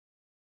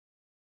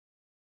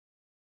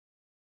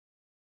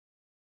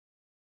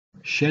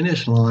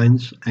Sheerness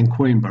Lines and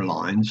Queenborough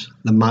Lines,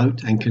 the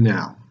Moat and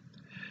Canal.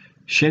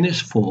 Sheerness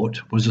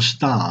Fort was a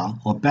star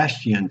or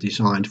bastion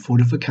designed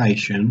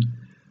fortification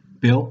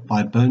built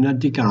by Bernard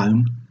de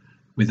Gaume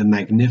with a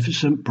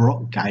magnificent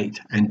Baroque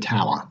gate and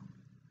tower.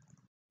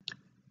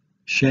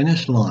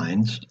 Sheerness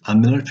Lines, a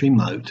military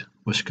moat,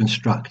 was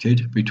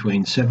constructed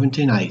between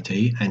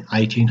 1780 and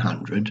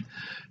 1800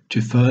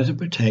 to further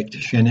protect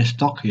Sheerness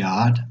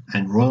Dockyard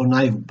and Royal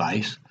Naval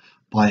Base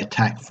by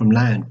attack from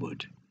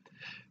landward.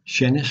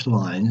 Sheerness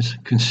Lines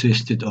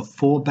consisted of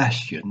 4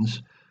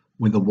 bastions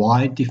with a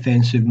wide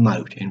defensive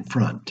moat in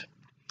front.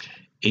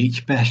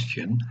 Each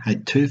bastion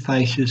had 2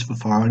 faces for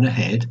firing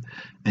ahead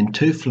and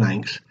 2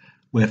 flanks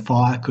where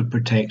fire could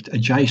protect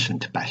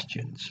adjacent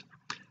bastions.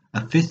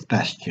 A 5th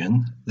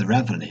bastion, the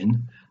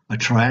Ravelin, a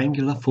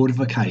triangular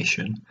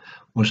fortification,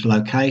 was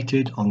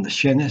located on the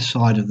Sheerness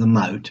side of the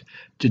moat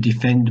to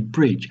defend the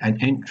bridge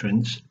and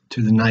entrance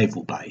to the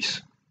naval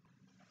base.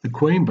 The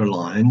Queenborough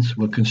Lines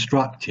were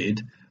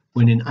constructed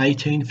when in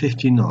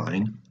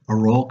 1859 a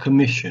Royal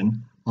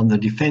Commission on the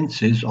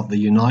Defences of the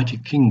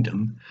United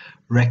Kingdom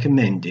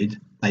recommended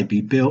they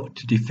be built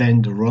to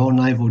defend the Royal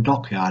Naval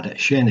Dockyard at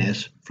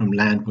Sheerness from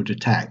landward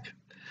attack.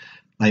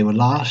 They were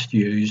last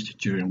used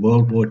during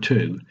World War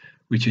II,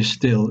 which is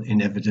still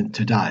in evidence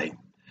today.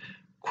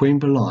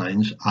 Queenborough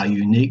Lines are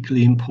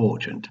uniquely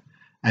important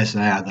as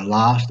they are the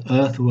last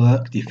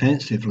earthwork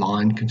defensive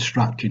line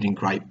constructed in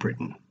Great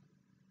Britain.